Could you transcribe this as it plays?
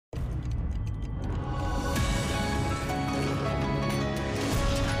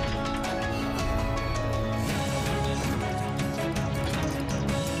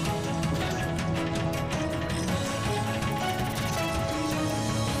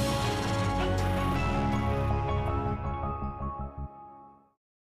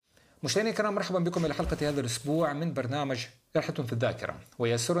مشاهدينا الكرام، مرحبا بكم إلى حلقة هذا الأسبوع من برنامج رحلة في الذاكرة،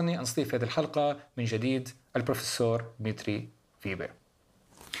 ويسرني أن أستضيف هذه الحلقة من جديد البروفيسور ديمتري فيبر.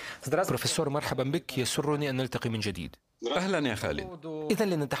 بروفيسور، مرحبا بك، يسرني أن نلتقي من جديد. أهلا يا خالد. إذن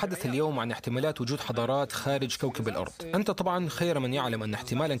لنتحدث اليوم عن احتمالات وجود حضارات خارج كوكب الأرض. أنت طبعا خير من يعلم أن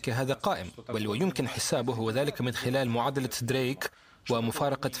احتمالا كهذا قائم، بل ويمكن حسابه، وذلك من خلال معادلة دريك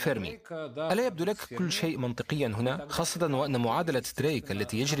ومفارقة فيرمي. ألا يبدو لك كل شيء منطقيا هنا، خاصة وأن معادلة دريك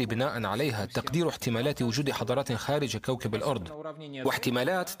التي يجري بناء عليها تقدير احتمالات وجود حضارات خارج كوكب الأرض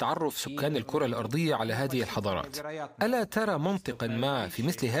واحتمالات تعرف سكان الكرة الأرضية على هذه الحضارات؟ ألا ترى منطقا ما في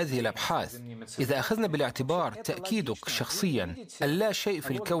مثل هذه الأبحاث إذا أخذنا بالاعتبار تأكيدك شخصيا أن لا شيء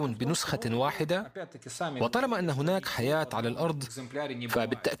في الكون بنسخة واحدة؟ وطالما أن هناك حياة على الأرض،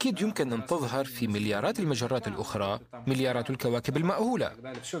 فبالتأكيد يمكن أن تظهر في مليارات المجرات الأخرى مليارات الكواكب المأهولة.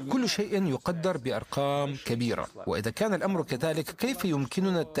 كل شيء يقدر بأرقام كبيرة، وإذا كان الأمر كذلك كيف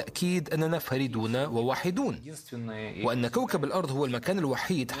يمكننا التأكيد أننا فريدون وواحدون، وأن كوكب الأرض هو المكان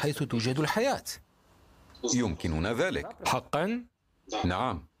الوحيد حيث توجد الحياة؟ يمكننا ذلك حقا؟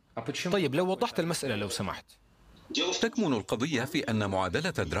 نعم. طيب، لو وضحت المسألة لو سمحت. تكمن القضية في أن معادلة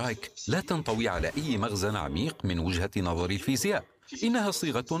درايك لا تنطوي على أي مغزى عميق من وجهة نظر الفيزياء. إنها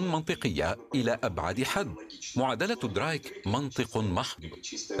صيغة منطقية إلى أبعد حد. معادلة درايك منطق محض،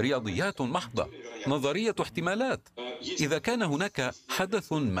 رياضيات محضة، نظرية احتمالات. إذا كان هناك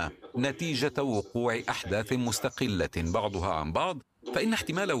حدث ما نتيجة وقوع أحداث مستقلة بعضها عن بعض، فإن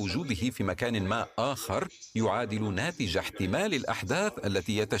احتمال وجوده في مكان ما آخر يعادل ناتج احتمال الأحداث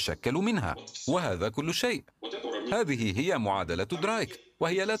التي يتشكل منها، وهذا كل شيء. هذه هي معادلة درايك،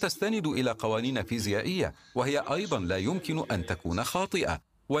 وهي لا تستند إلى قوانين فيزيائية، وهي أيضا لا يمكن أن تكون خاطئة،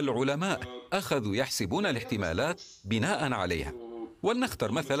 والعلماء أخذوا يحسبون الاحتمالات بناء عليها.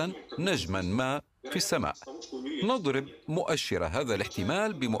 ولنختر مثلا نجما ما في السماء، نضرب مؤشر هذا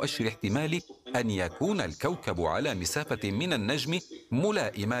الاحتمال بمؤشر احتمال أن يكون الكوكب على مسافة من النجم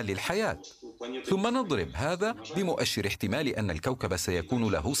ملائمة للحياة، ثم نضرب هذا بمؤشر احتمال أن الكوكب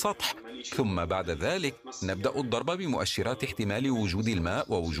سيكون له سطح، ثم بعد ذلك نبدأ الضرب بمؤشرات احتمال وجود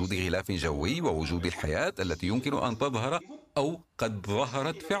الماء ووجود غلاف جوي ووجود الحياة التي يمكن أن تظهر أو قد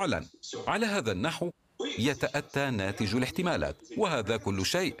ظهرت فعلا. على هذا النحو يتأتى ناتج الاحتمالات، وهذا كل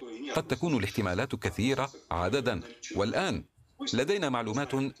شيء. قد تكون الاحتمالات كثيرة عددا، والآن لدينا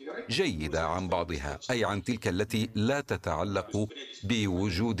معلومات جيدة عن بعضها، أي عن تلك التي لا تتعلق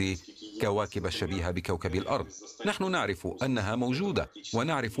بوجود كواكب شبيهة بكوكب الأرض. نحن نعرف أنها موجودة،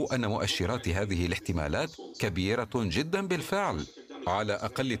 ونعرف أن مؤشرات هذه الاحتمالات كبيرة جدا بالفعل، على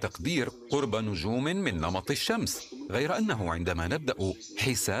أقل تقدير قرب نجوم من نمط الشمس. غير أنه عندما نبدأ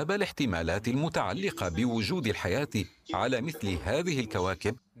حساب الاحتمالات المتعلقة بوجود الحياة على مثل هذه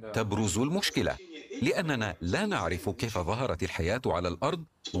الكواكب تبرز المشكلة، لأننا لا نعرف كيف ظهرت الحياة على الأرض،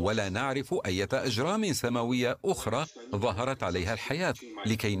 ولا نعرف أي أجرام سماوية أخرى ظهرت عليها الحياة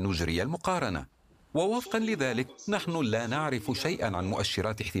لكي نجري المقارنة. ووفقا لذلك نحن لا نعرف شيئا عن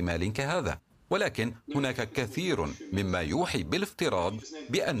مؤشرات احتمال كهذا، ولكن هناك كثير مما يوحي بالافتراض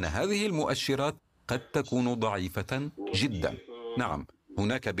بأن هذه المؤشرات قد تكون ضعيفة جدا. نعم،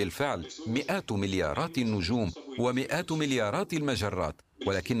 هناك بالفعل مئات مليارات النجوم ومئات مليارات المجرات،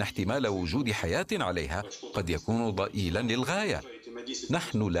 ولكن احتمال وجود حياة عليها قد يكون ضئيلا للغاية.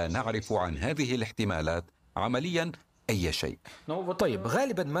 نحن لا نعرف عن هذه الاحتمالات عمليا أي شيء. طيب،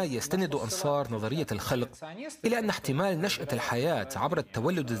 غالبا ما يستند أنصار نظرية الخلق إلى أن احتمال نشأة الحياة عبر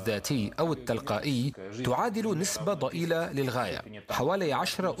التولد الذاتي أو التلقائي تعادل نسبة ضئيلة للغاية، حوالي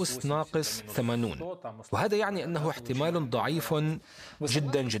 10 أس ناقص 80، وهذا يعني أنه احتمال ضعيف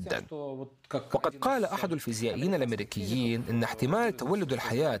جدا جدا. وقد قال أحد الفيزيائيين الأمريكيين أن احتمال تولد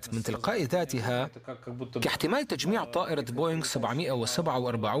الحياة من تلقاء ذاتها كاحتمال تجميع طائرة بوينغ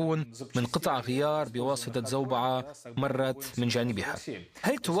 747 من قطع غيار بواسطة زوبعة مرت من جانبها.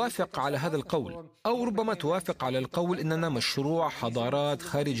 هل توافق على هذا القول؟ أو ربما توافق على القول أننا مشروع حضارات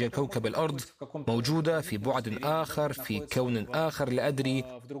خارج كوكب الأرض موجودة في بعد آخر في كون آخر، لا أدري،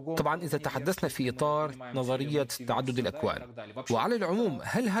 طبعا إذا تحدثنا في إطار نظرية تعدد الأكوان. وعلى العموم،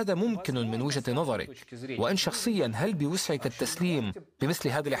 هل هذا ممكن من وجهة نظرك؟ وأن شخصيا هل بوسعك التسليم بمثل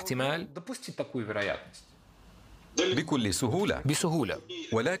هذا الاحتمال؟ بكل سهولة. بسهولة.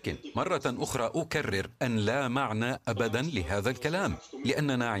 ولكن مرة أخرى أكرر أن لا معنى أبدا لهذا الكلام،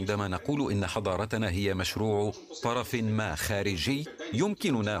 لأننا عندما نقول إن حضارتنا هي مشروع طرف ما خارجي،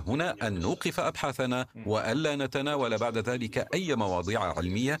 يمكننا هنا أن نوقف أبحاثنا وألا نتناول بعد ذلك أي مواضيع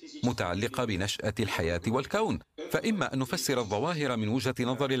علمية متعلقة بنشأة الحياة والكون. فإما أن نفسر الظواهر من وجهة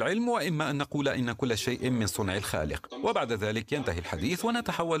نظر العلم، وإما أن نقول إن كل شيء من صنع الخالق، وبعد ذلك ينتهي الحديث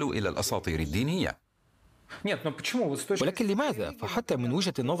ونتحول إلى الأساطير الدينية. ولكن لماذا؟ فحتى من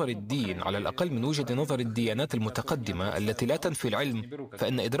وجهة نظر الدين، على الأقل من وجهة نظر الديانات المتقدمة التي لا تنفي العلم،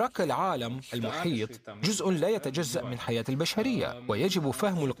 فإن إدراك العالم المحيط جزء لا يتجزأ من حياة البشرية، ويجب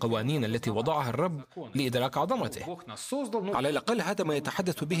فهم القوانين التي وضعها الرب لإدراك عظمته. على الأقل هذا ما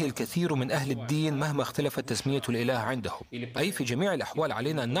يتحدث به الكثير من أهل الدين مهما اختلفت تسمية الإله عندهم، أي في جميع الأحوال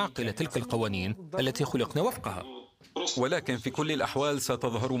علينا أن نعقل تلك القوانين التي خلقنا وفقها. ولكن في كل الأحوال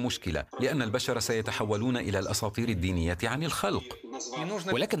ستظهر مشكلة، لأن البشر سيتحولون إلى الأساطير الدينية عن الخلق.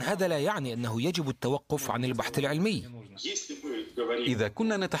 ولكن هذا لا يعني أنه يجب التوقف عن البحث العلمي. إذا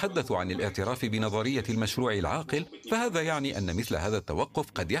كنا نتحدث عن الاعتراف بنظرية المشروع العاقل، فهذا يعني أن مثل هذا التوقف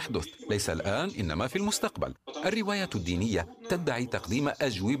قد يحدث، ليس الآن إنما في المستقبل. الرواية الدينية تدعي تقديم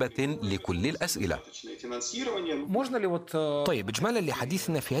أجوبة لكل الأسئلة. طيب، إجمالا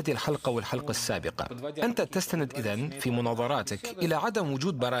لحديثنا في هذه الحلقة والحلقة السابقة، أنت تستند إذن في مناظراتك إلى عدم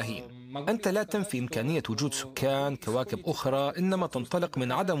وجود براهين. أنت لا تنفي إمكانية وجود سكان كواكب أخرى، إنما تنطلق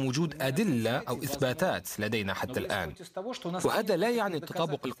من عدم وجود أدلة أو إثباتات لدينا حتى الآن. وهذا لا يعني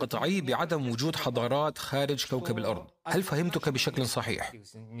التطابق القطعي بعدم وجود حضارات خارج كوكب الأرض. هل فهمتك بشكل صحيح؟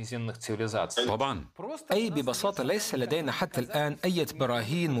 طبعا. أي ببساطة ليس لدينا حتى الآن أي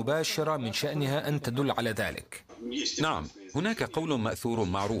براهين مباشرة من شأنها أن تدل على ذلك. نعم، هناك قول مأثور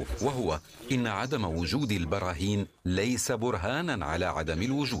معروف، وهو إن عدم وجود البراهين ليس برهانا على عدم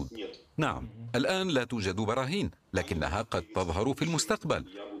الوجود. نعم، الآن لا توجد براهين، لكنها قد تظهر في المستقبل،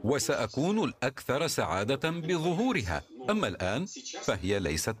 وسأكون الأكثر سعادة بظهورها. أما الآن فهي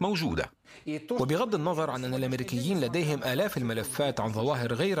ليست موجودة. وبغض النظر عن أن الأمريكيين لديهم آلاف الملفات عن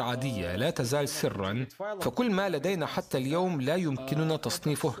ظواهر غير عادية لا تزال سرا، فكل ما لدينا حتى اليوم لا يمكننا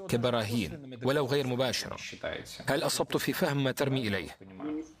تصنيفه كبراهين ولو غير مباشرة. هل أصبت في فهم ما ترمي إليه؟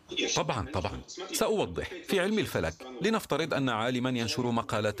 طبعا. سأوضح. في علم الفلك، لنفترض أن عالما ينشر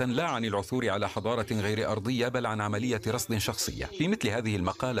مقالة لا عن العثور على حضارة غير أرضية، بل عن عملية رصد شخصية. في مثل هذه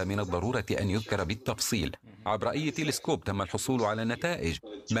المقالة من الضرورة أن يذكر بالتفصيل عبر أي تلسكوب تم الحصول على النتائج،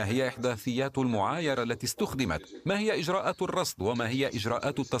 ما هي إحداثيات المعايرة التي استخدمت، ما هي إجراءات الرصد، وما هي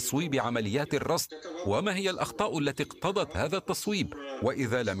إجراءات تصويب عمليات الرصد، وما هي الأخطاء التي اقتضت هذا التصويب.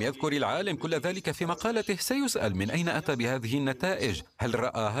 وإذا لم يذكر العالم كل ذلك في مقالته، سيسأل من أين أتى بهذه النتائج؟ هل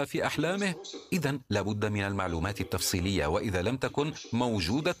رآها في أحلامه؟ إذن لابد من المعلومات التفصيلية، وإذا لم تكن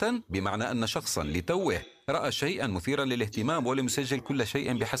موجودة بمعنى أن شخصا لتوه رأى شيئا مثيرا للاهتمام ولم يسجل كل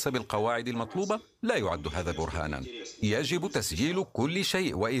شيء بحسب القواعد المطلوبة، لا يعد هذا برهانا. يجب تسجيل كل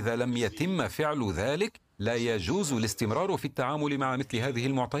شيء، وإذا لم يتم فعل ذلك لا يجوز الاستمرار في التعامل مع مثل هذه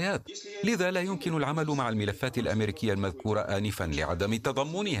المعطيات. لذا لا يمكن العمل مع الملفات الأمريكية المذكورة آنفا لعدم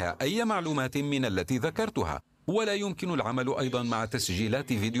تضمنها أي معلومات من التي ذكرتها، ولا يمكن العمل أيضا مع تسجيلات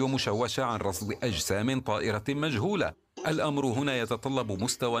فيديو مشوشة عن رصد أجسام طائرة مجهولة. الأمر هنا يتطلب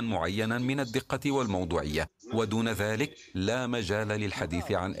مستوى معينا من الدقة والموضوعية، ودون ذلك لا مجال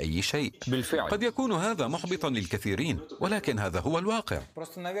للحديث عن أي شيء. بالفعل قد يكون هذا محبطا للكثيرين، ولكن هذا هو الواقع.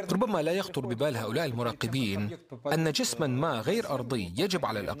 ربما لا يخطر ببال هؤلاء المراقبين أن جسما ما غير أرضي يجب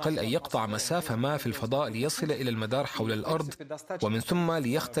على الأقل أن يقطع مسافة ما في الفضاء ليصل إلى المدار حول الأرض، ومن ثم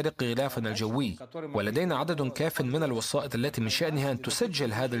ليخترق غلافنا الجوي، ولدينا عدد كاف من الوسائط التي من شأنها أن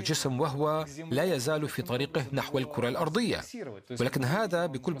تسجل هذا الجسم وهو لا يزال في طريقه نحو الكرة الأرضية. ولكن هذا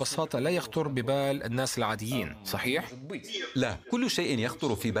بكل بساطة لا يخطر ببال الناس العاديين، صحيح؟ لا، كل شيء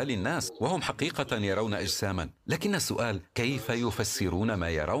يخطر في بال الناس، وهم حقيقة يرون أجساما، لكن السؤال كيف يفسرون ما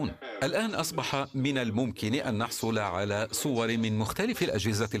يرون؟ الآن أصبح من الممكن أن نحصل على صور من مختلف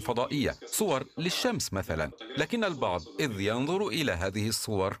الأجهزة الفضائية، صور للشمس مثلا، لكن البعض إذ ينظر إلى هذه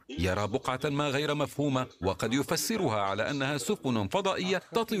الصور يرى بقعة ما غير مفهومة، وقد يفسرها على أنها سفن فضائية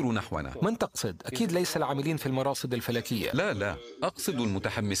تطير نحونا. من تقصد؟ أكيد ليس العاملين في المراصد الفلكية. لا، أقصد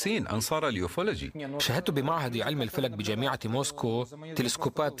المتحمسين أنصار اليوفولوجي. شاهدت بمعهد علم الفلك بجامعة موسكو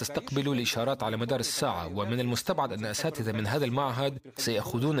تلسكوبات تستقبل الإشارات على مدار الساعة، ومن المستبعد أن أساتذة من هذا المعهد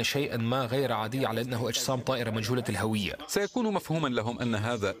سيأخذون شيئا ما غير عادي على أنه أجسام طائرة مجهولة الهوية. سيكون مفهوما لهم أن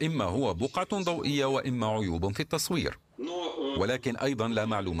هذا إما هو بقعة ضوئية وإما عيوب في التصوير، ولكن أيضا لا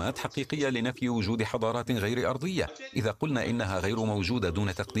معلومات حقيقية لنفي وجود حضارات غير أرضية. إذا قلنا إنها غير موجودة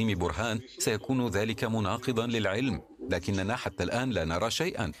دون تقديم برهان سيكون ذلك مناقضا للعلم، لكننا حتى الآن لا نرى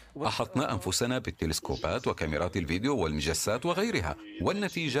شيئا. أحطنا أنفسنا بالتلسكوبات وكاميرات الفيديو والمجسات وغيرها،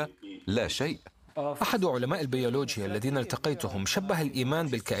 والنتيجة لا شيء. أحد علماء البيولوجيا الذين التقيتهم شبه الإيمان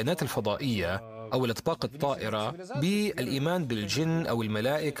بالكائنات الفضائية أو الأطباق الطائرة بالإيمان بالجن أو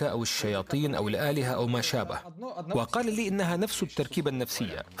الملائكة أو الشياطين أو الآلهة أو ما شابه، وقال لي إنها نفس التركيبة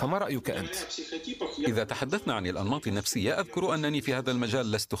النفسية. فما رأيك أنت؟ إذا تحدثنا عن الأنماط النفسية أذكر أنني في هذا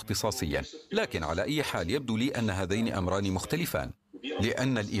المجال لست اختصاصيا، لكن على أي حال يبدو لي أن هذين أمران مختلفان.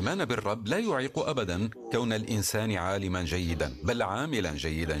 لأن الإيمان بالرب لا يعيق أبدا كون الإنسان عالما جيدا، بل عاملا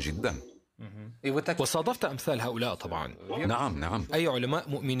جيدا جدا. وصادفت أمثال هؤلاء طبعا. نعم. أي علماء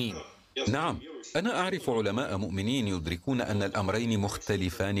مؤمنين؟ نعم، أنا أعرف علماء مؤمنين يدركون أن الأمرين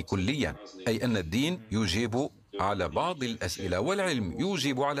مختلفان كليا، أي أن الدين يجيب على بعض الأسئلة والعلم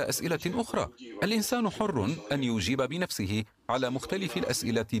يجيب على أسئلة أخرى. الإنسان حر أن يجيب بنفسه على مختلف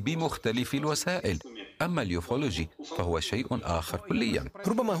الأسئلة بمختلف الوسائل، أما اليوفولوجي فهو شيء آخر كليا.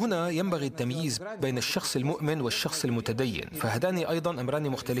 ربما هنا ينبغي التمييز بين الشخص المؤمن والشخص المتدين، فهذان أيضا أمران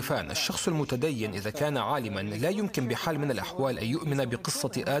مختلفان. الشخص المتدين إذا كان عالما لا يمكن بحال من الأحوال أن يؤمن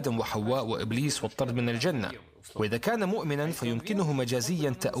بقصة آدم وحواء وإبليس والطرد من الجنة، وإذا كان مؤمنا فيمكنه مجازيا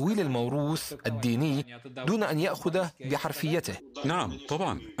تأويل الموروث الديني دون أن يأخذه بحرفيته. نعم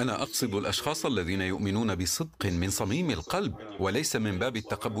طبعا، أنا أقصد الأشخاص الذين يؤمنون بصدق من صميم القلب، وليس من باب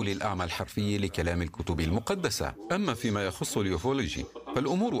التقبل الأعمى الحرفي لكلام الكتب المقدسة. أما فيما يخص اليوفولوجي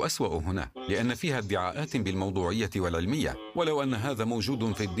فالأمور أسوأ هنا، لأن فيها ادعاءات بالموضوعية والعلمية، ولو أن هذا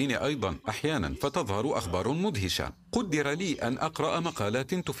موجود في الدين أيضا أحيانا فتظهر أخبار مدهشة. قدر لي أن أقرأ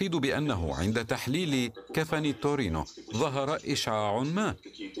مقالات تفيد بأنه عند تحليل كفن تورينو ظهر إشعاع ما،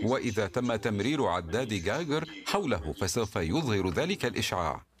 وإذا تم تمرير عداد جايجر حوله فسوف يظهر ذلك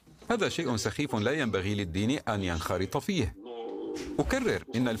الإشعاع. هذا شيء سخيف لا ينبغي للدين أن ينخرط فيه. أكرر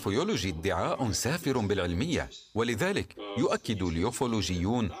إن الفيولوجي ادعاء سافر بالعلمية، ولذلك يؤكد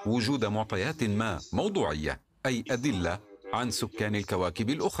اليوفولوجيون وجود معطيات ما موضوعية، أي أدلة عن سكان الكواكب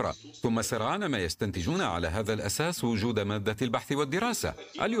الأخرى، ثم سرعان ما يستنتجون على هذا الأساس وجود مادة البحث والدراسة.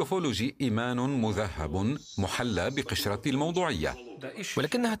 اليوفولوجي إيمان مذهب محلى بقشرة الموضوعية،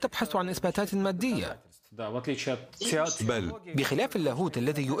 ولكنها تبحث عن إثباتات مادية، بل بخلاف اللاهوت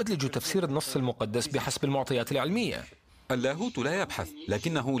الذي يؤدلج تفسير النص المقدس بحسب المعطيات العلمية. اللاهوت لا يبحث،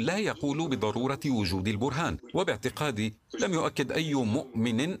 لكنه لا يقول بضرورة وجود البرهان، وباعتقادي لم يؤكد أي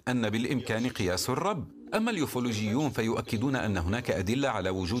مؤمن أن بالإمكان قياس الرب. أما اليوفولوجيون فيؤكدون أن هناك أدلة على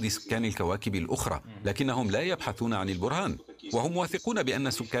وجود سكان الكواكب الأخرى، لكنهم لا يبحثون عن البرهان، وهم واثقون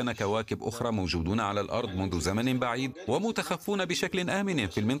بأن سكان كواكب أخرى موجودون على الأرض منذ زمن بعيد ومتخفون بشكل آمن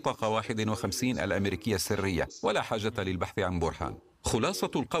في المنطقة 51 الأمريكية السرية، ولا حاجة للبحث عن برهان.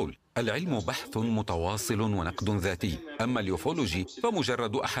 خلاصة القول: العلم بحث متواصل ونقد ذاتي، أما اليوفولوجي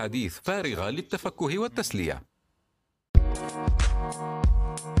فمجرد أحاديث فارغة للتفكه والتسلية.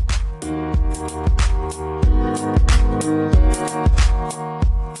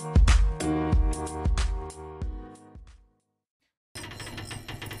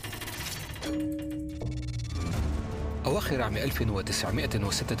 أواخر عام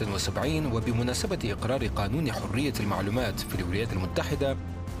 1976 وبمناسبة إقرار قانون حرية المعلومات في الولايات المتحدة،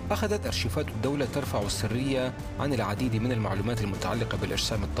 أخذت أرشيفات الدولة ترفع السرية عن العديد من المعلومات المتعلقة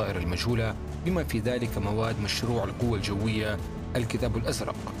بالأجسام الطائرة المجهولة، بما في ذلك مواد مشروع القوة الجوية الكتاب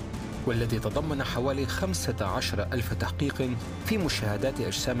الأزرق، والذي تضمن حوالي 15,000 تحقيق في مشاهدات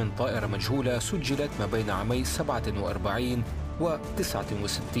أجسام طائرة مجهولة سجلت ما بين عامي 47 و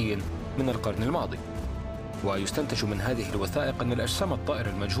 69 من القرن الماضي. ويستنتج من هذه الوثائق أن الأجسام الطائرة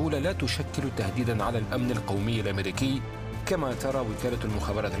المجهولة لا تشكل تهديداً على الأمن القومي الأمريكي كما ترى وكالة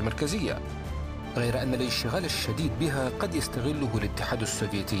المخابرات المركزية، غير أن الانشغال الشديد بها قد يستغله الاتحاد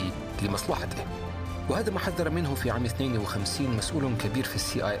السوفيتي لمصلحته. وهذا ما حذر منه في عام 52 مسؤول كبير في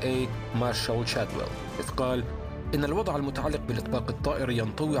CIA مارشال شادويل، إذ قال إن الوضع المتعلق بالإطباق الطائري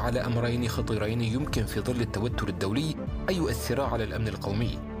ينطوي على أمرين خطيرين يمكن في ظل التوتر الدولي أن يؤثرا على الأمن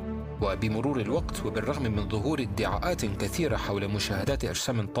القومي. وبمرور الوقت وبالرغم من ظهور ادعاءات كثيرة حول مشاهدات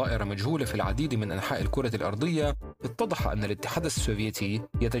أجسام طائرة مجهولة في العديد من أنحاء الكرة الأرضية، اتضح أن الاتحاد السوفيتي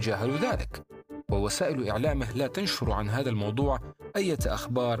يتجاهل ذلك، ووسائل إعلامه لا تنشر عن هذا الموضوع أي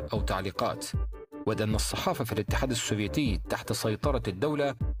أخبار أو تعليقات. وأن الصحافة في الاتحاد السوفيتي تحت سيطرة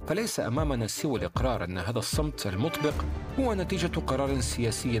الدولة، فليس أمامنا سوى الإقرار أن هذا الصمت المطبق هو نتيجة قرار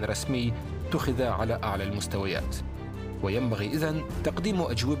سياسي رسمي اتخذ على أعلى المستويات. وينبغي إذن تقديم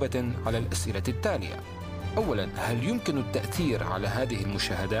أجوبة على الأسئلة التالية: أولاً، هل يمكن التأثير على هذه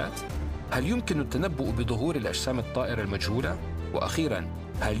المشاهدات؟ هل يمكن التنبؤ بظهور الأجسام الطائرة المجهولة؟ وأخيراً،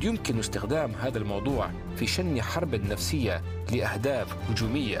 هل يمكن استخدام هذا الموضوع في شن حرب نفسية لأهداف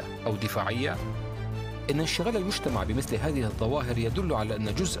هجومية أو دفاعية؟ إن انشغال المجتمع بمثل هذه الظواهر يدل على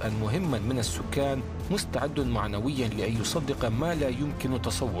أن جزءاً مهماً من السكان مستعد معنوياً لأن يصدق ما لا يمكن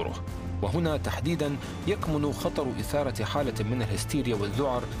تصوره. وهنا تحديداً يكمن خطر إثارة حالة من الهستيريا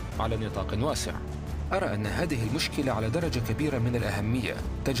والذعر على نطاق واسع. أرى أن هذه المشكلة على درجة كبيرة من الأهمية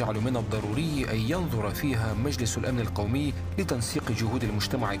تجعل من الضروري أن ينظر فيها مجلس الأمن القومي لتنسيق جهود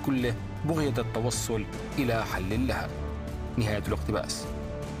المجتمع كله بغية التوصل إلى حل لها. نهاية الاقتباس.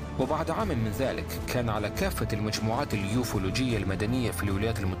 وبعد عام من ذلك كان على كافة المجموعات اليوفولوجية المدنية في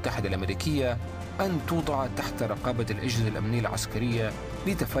الولايات المتحدة الأمريكية أن توضع تحت رقابة الأجهزة الأمنية العسكرية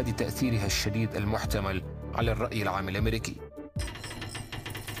لتفادي تأثيرها الشديد المحتمل على الرأي العام الأمريكي.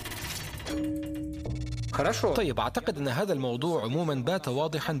 طيب، أعتقد أن هذا الموضوع عموما بات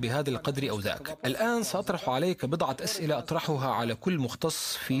واضحا بهذا القدر أو ذاك. الآن سأطرح عليك بضعة أسئلة أطرحها على كل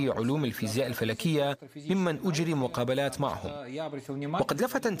مختص في علوم الفيزياء الفلكية ممن أجري مقابلات معهم، وقد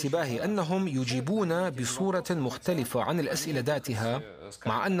لفت انتباهي أنهم يجيبون بصورة مختلفة عن الأسئلة ذاتها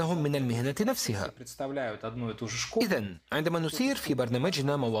مع أنهم من المهنة نفسها. إذن عندما نثير في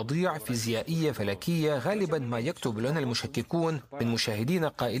برنامجنا مواضيع فيزيائية فلكية غالبا ما يكتب لنا المشككون من مشاهدينا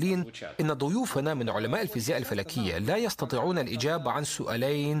قائلين إن ضيوفنا من علماء الفيزياء الفلكية لا يستطيعون الإجابة عن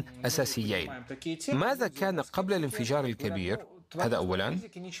سؤالين أساسيين: ماذا كان قبل الانفجار الكبير؟ هذا أولا.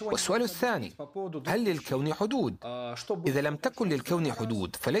 والسؤال الثاني: هل للكون حدود؟ إذا لم تكن للكون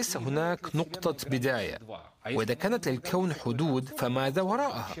حدود فليس هناك نقطة بداية، وإذا كانت للكون حدود فماذا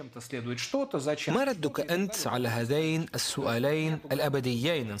وراءها؟ ما ردك أنت على هذين السؤالين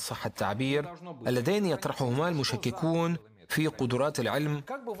الأبديين إن صح التعبير اللذين يطرحهما المشككون في قدرات العلم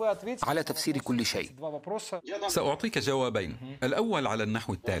على تفسير كل شيء؟ سأعطيك جوابين. الأول على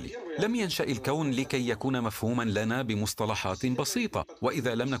النحو التالي: لم ينشأ الكون لكي يكون مفهوما لنا بمصطلحات بسيطة،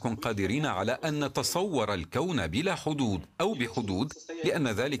 وإذا لم نكن قادرين على أن نتصور الكون بلا حدود أو بحدود لأن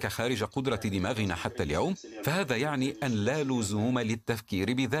ذلك خارج قدرة دماغنا حتى اليوم، فهذا يعني أن لا لزوم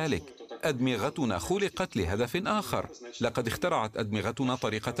للتفكير بذلك. أدمغتنا خلقت لهدف آخر، لقد اخترعت أدمغتنا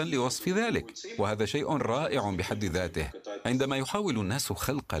طريقة لوصف ذلك، وهذا شيء رائع بحد ذاته. عندما يحاول الناس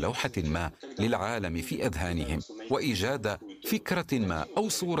خلق لوحة ما للعالم في أذهانهم وإيجاد فكرة ما أو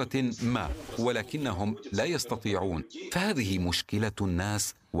صورة ما ولكنهم لا يستطيعون، فهذه مشكلة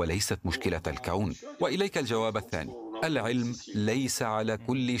الناس وليست مشكلة الكون. وإليك الجواب الثاني: العلم ليس على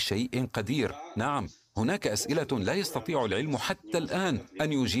كل شيء قدير. نعم، هناك أسئلة لا يستطيع العلم حتى الآن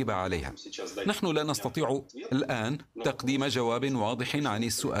أن يجيب عليها. نحن لا نستطيع الآن تقديم جواب واضح عن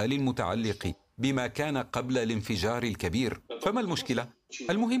السؤال المتعلق بما كان قبل الانفجار الكبير. فما المشكلة؟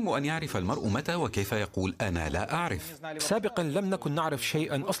 المهم أن يعرف المرء متى وكيف يقول أنا لا أعرف. سابقا لم نكن نعرف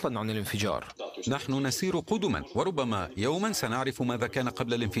شيئا أصلا عن الانفجار. نحن نسير قدما، وربما يوما سنعرف ماذا كان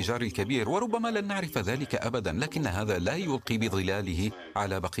قبل الانفجار الكبير، وربما لن نعرف ذلك أبدا، لكن هذا لا يلقي بظلاله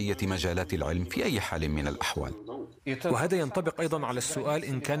على بقية مجالات العلم في أي حال من الأحوال. وهذا ينطبق أيضا على السؤال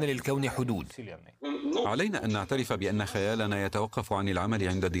إن كان للكون حدود. علينا أن نعترف بأن خيالنا يتوقف عن العمل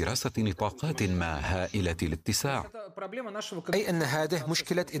عند دراسة نطاقات ما هائلة الاتساع. أي أن هذه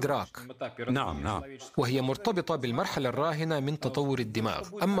مشكلة إدراك. نعم. وهي مرتبطة بالمرحلة الراهنة من تطور الدماغ،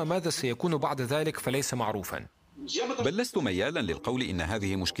 أما ماذا سيكون بعد ذلك فليس معروفا. بل لست ميالا للقول إن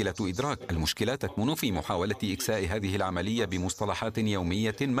هذه مشكلة إدراك. المشكلة تكمن في محاولة إكساء هذه العملية بمصطلحات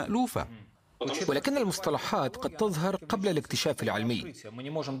يومية مألوفة. ولكن المصطلحات قد تظهر قبل الاكتشاف العلمي،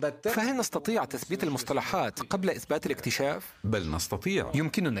 فهل نستطيع تثبيت المصطلحات قبل إثبات الاكتشاف؟ بل نستطيع.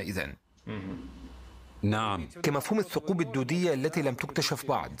 يمكننا إذن. نعم. كمفهوم الثقوب الدودية التي لم تكتشف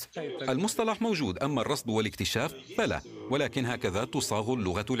بعد. المصطلح موجود، أما الرصد والاكتشاف فلا، ولكن هكذا تصاغ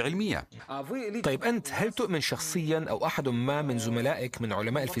اللغة العلمية. طيب أنت هل تؤمن شخصيا أو أحد ما من زملائك من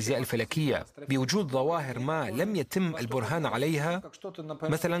علماء الفيزياء الفلكية بوجود ظواهر ما لم يتم البرهان عليها،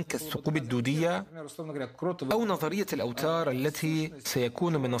 مثلا كالثقوب الدودية أو نظرية الأوتار التي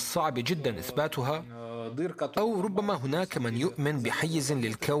سيكون من الصعب جدا إثباتها، أو ربما هناك من يؤمن بحيز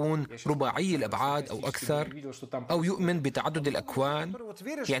للكون رباعي الأبعاد أو أكثر، أو يؤمن بتعدد الأكوان؟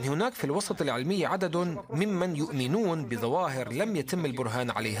 يعني هناك في الوسط العلمي عدد ممن يؤمنون بظواهر لم يتم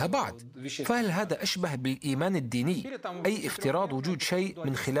البرهان عليها بعد. فهل هذا أشبه بالإيمان الديني، أي افتراض وجود شيء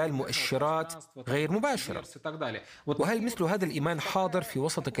من خلال مؤشرات غير مباشرة؟ وهل مثل هذا الإيمان حاضر في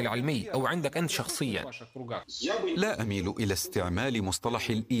وسطك العلمي أو عندك أنت شخصيا؟ لا أميل إلى استعمال مصطلح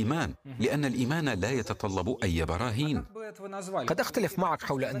الإيمان، لأن الإيمان لا يتطلب أي براهين. قد أختلف معك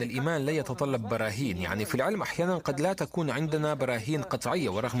حول أن الإيمان لا يتطلب براهين. يعني في العلم أحيانا قد لا تكون عندنا براهين قطعية،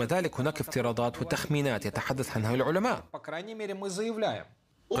 ورغم ذلك هناك افتراضات وتخمينات يتحدث عنها العلماء.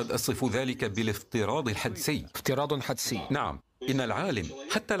 قد أصف ذلك بالافتراض الحدسي. افتراض حدسي. نعم. إن العالم،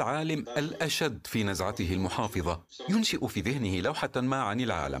 حتى العالم الأشد في نزعته المحافظة، ينشئ في ذهنه لوحة ما عن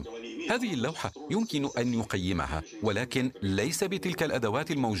العالم. هذه اللوحة يمكن أن يقيمها، ولكن ليس بتلك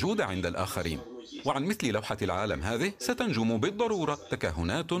الأدوات الموجودة عند الآخرين. وعن مثل لوحة العالم هذه ستنجم بالضرورة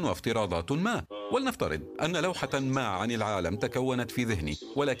تكهنات وافتراضات ما. ولنفترض أن لوحة ما عن العالم تكونت في ذهني،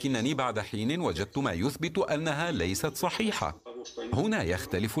 ولكنني بعد حين وجدت ما يثبت أنها ليست صحيحة. هنا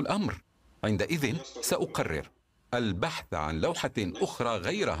يختلف الأمر. عندئذ سأقرر البحث عن لوحة أخرى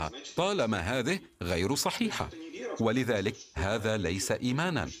غيرها طالما هذه غير صحيحة. ولذلك هذا ليس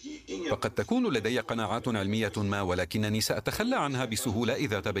إيمانا. فقد تكون لدي قناعات علمية ما، ولكنني سأتخلى عنها بسهولة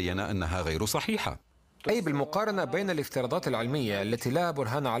إذا تبين أنها غير صحيحة. أي بالمقارنة بين الافتراضات العلمية التي لا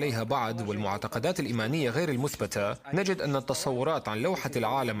برهان عليها بعد والمعتقدات الإيمانية غير المثبتة، نجد أن التصورات عن لوحة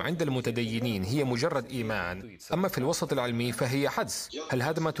العالم عند المتدينين هي مجرد إيمان، أما في الوسط العلمي فهي حدس. هل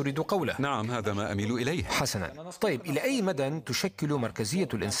هذا ما تريد قوله؟ نعم، هذا ما أميل إليه. حسنا. طيب، إلى أي مدى تشكل مركزية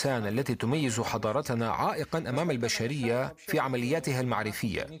الإنسان التي تميز حضارتنا عائقا أمام البشرية في عملياتها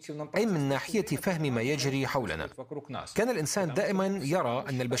المعرفية، أي من ناحية فهم ما يجري حولنا؟ كان الإنسان دائما يرى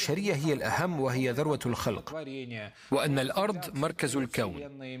أن البشرية هي الأهم وهي ذروة الخلق، وأن الأرض مركز الكون.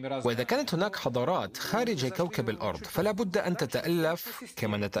 وإذا كانت هناك حضارات خارج كوكب الأرض فلا بد أن تتألف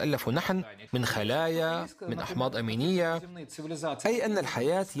كما نتألف نحن من خلايا، من أحماض أمينية، أي أن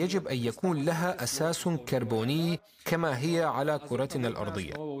الحياة يجب أن يكون لها أساس كربوني كما هي على كرتنا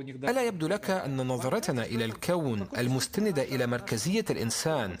الأرضية. ألا يبدو لك أن نظرتنا إلى الكون المستندة إلى مركزية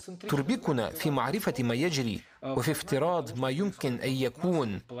الإنسان تربكنا في معرفة ما يجري وفي افتراض ما يمكن أن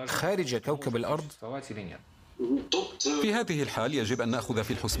يكون خارج كوكب الأرض؟ في هذه الحال يجب أن نأخذ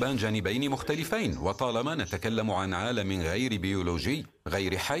في الحسبان جانبين مختلفين، وطالما نتكلم عن عالم غير بيولوجي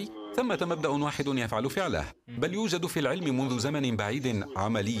غير حي، ثمة مبدأ واحد يفعل فعله. بل يوجد في العلم منذ زمن بعيد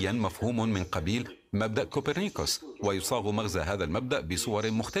عمليا مفهوم من قبيل مبدأ كوبرنيكوس، ويصاغ مغزى هذا المبدأ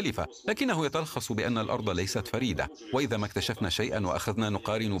بصور مختلفة، لكنه يتلخص بأن الأرض ليست فريدة. وإذا ما اكتشفنا شيئا وأخذنا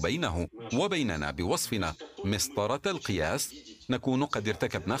نقارن بينه وبيننا بوصفنا مسطرة القياس، نكون قد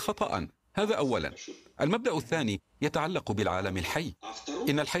ارتكبنا خطأ. هذا أولا. المبدأ الثاني يتعلق بالعالم الحي.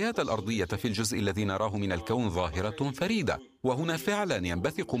 إن الحياة الأرضية في الجزء الذي نراه من الكون ظاهرة فريدة، وهنا فعلا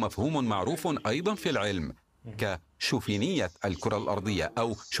ينبثق مفهوم معروف أيضا في العلم كشوفينية الكرة الأرضية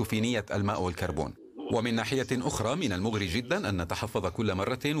أو شوفينية الماء والكربون. ومن ناحية أخرى من المغري جدا أن نتحفظ كل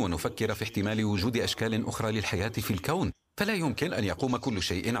مرة ونفكر في احتمال وجود أشكال أخرى للحياة في الكون، فلا يمكن أن يقوم كل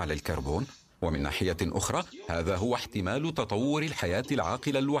شيء على الكربون. ومن ناحية أخرى هذا هو احتمال تطور الحياة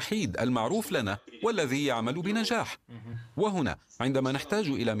العاقل الوحيد المعروف لنا والذي يعمل بنجاح. وهنا عندما نحتاج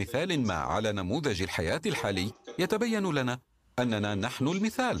إلى مثال ما على نموذج الحياة الحالي، يتبين لنا أننا نحن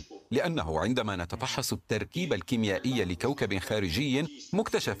المثال، لأنه عندما نتفحص التركيب الكيميائي لكوكب خارجي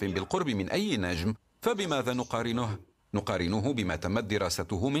مكتشف بالقرب من أي نجم، فبماذا نقارنه؟ نقارنه بما تمت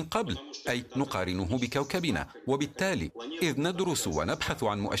دراسته من قبل، أي نقارنه بكوكبنا. وبالتالي إذ ندرس ونبحث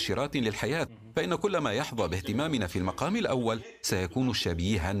عن مؤشرات للحياة، فإن كل ما يحظى باهتمامنا في المقام الأول سيكون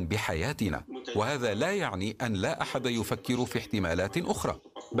شبيها بحياتنا. وهذا لا يعني أن لا أحد يفكر في احتمالات أخرى،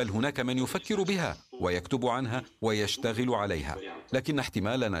 بل هناك من يفكر بها ويكتب عنها ويشتغل عليها. لكن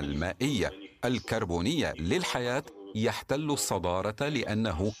احتمالنا المائية الكربونية للحياة يحتل الصدارة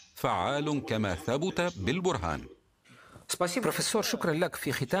لأنه فعال كما ثبت بالبرهان. بروفيسور، شكرا لك.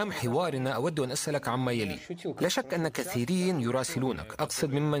 في ختام حوارنا أود أن أسألك عما يلي. لا شك أن كثيرين يراسلونك،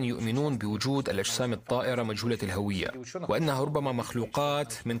 أقصد ممن يؤمنون بوجود الأجسام الطائرة مجهولة الهوية، وأنها ربما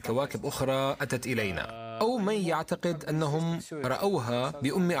مخلوقات من كواكب أخرى أتت إلينا، أو من يعتقد أنهم رأوها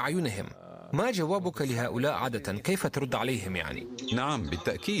بأم أعينهم. ما جوابك لهؤلاء عادة؟ كيف ترد عليهم يعني؟ نعم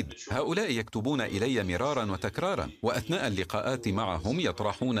بالتأكيد، هؤلاء يكتبون إلي مرارا وتكرارا، وأثناء اللقاءات معهم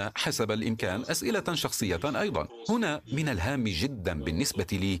يطرحون حسب الإمكان أسئلة شخصية أيضا. هنا من الهام جدا بالنسبة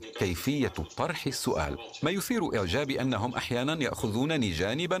لي كيفية طرح السؤال. ما يثير إعجابي أنهم أحيانا يأخذونني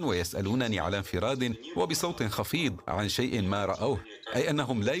جانبا ويسألونني على انفراد وبصوت خفيض عن شيء ما رأوه، أي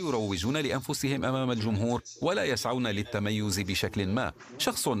أنهم لا يروجون لأنفسهم أمام الجمهور ولا يسعون للتميز بشكل ما.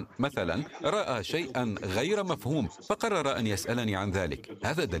 شخص مثلا رأى شيئا غير مفهوم فقرر أن يسألني عن ذلك.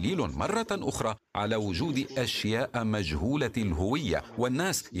 هذا دليل مرة أخرى على وجود أشياء مجهولة الهوية،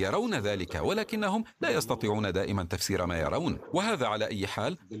 والناس يرون ذلك ولكنهم لا يستطيعون دائما تفسير ما يرون. وهذا على أي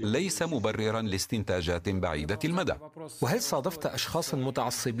حال ليس مبررا لاستنتاجات بعيدة المدى. وهل صادفت أشخاص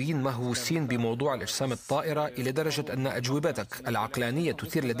متعصبين مهووسين بموضوع الأجسام الطائرة إلى درجة أن أجوبتك العقلانية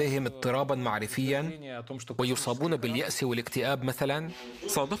تثير لديهم اضطرابا معرفيا ويصابون باليأس والاكتئاب مثلا؟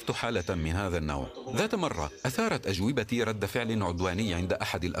 صادفت حالة من هذا النوع. ذات مرة أثارت أجوبتي رد فعل عدواني عند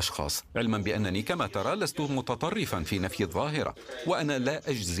أحد الأشخاص، علما بأنني كما ترى لست متطرفا في نفي الظاهرة، وأنا لا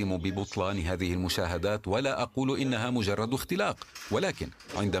أجزم ببطلان هذه المشاهدات ولا أقول إنها مجرد اختلاق. ولكن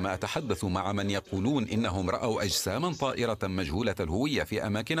عندما أتحدث مع من يقولون إنهم رأوا أجساما طائرة مجهولة الهوية في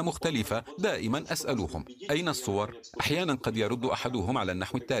أماكن مختلفة، دائما أسألهم أين الصور؟ أحيانا قد يرد أحدهم على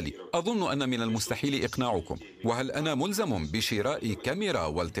النحو التالي: أظن أن من المستحيل إقناعكم، وهل أنا ملزم بشراء كاميرا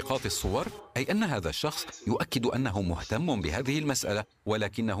والتقاط الصور؟ أي أن هذا الشخص يؤكد أنه مهتم بهذه المسألة،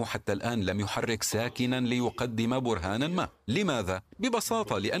 ولكنه حتى الآن لم يحرك ساكنا ليقدم برهانا ما. لماذا؟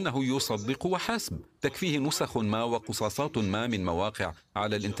 ببساطة لأنه يصدق وحسب. تكفيه نسخ ما وقصاصات ما من مواقع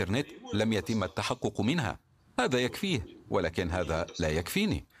على الإنترنت لم يتم التحقق منها. هذا يكفيه، ولكن هذا لا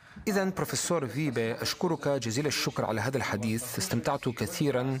يكفيني. إذن بروفيسور فيبي، أشكرك جزيل الشكر على هذا الحديث. استمتعت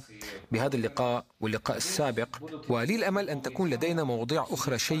كثيرا بهذا اللقاء واللقاء السابق، ولي الأمل أن تكون لدينا مواضيع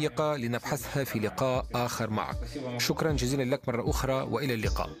أخرى شيقة لنبحثها في لقاء آخر معك. شكرا جزيلا لك مرة أخرى، وإلى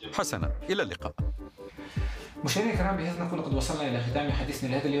اللقاء. حسنا، إلى اللقاء. مشاهدينا الكرام، بهذا نكون قد وصلنا إلى ختام حديثنا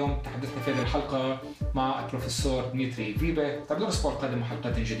لهذا اليوم. تحدثنا في هذه الحلقة مع البروفيسور ديمتري فيبي. تابعونا الأسبوع القادم مع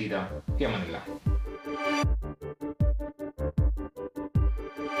حلقات جديدة. في أمان الله.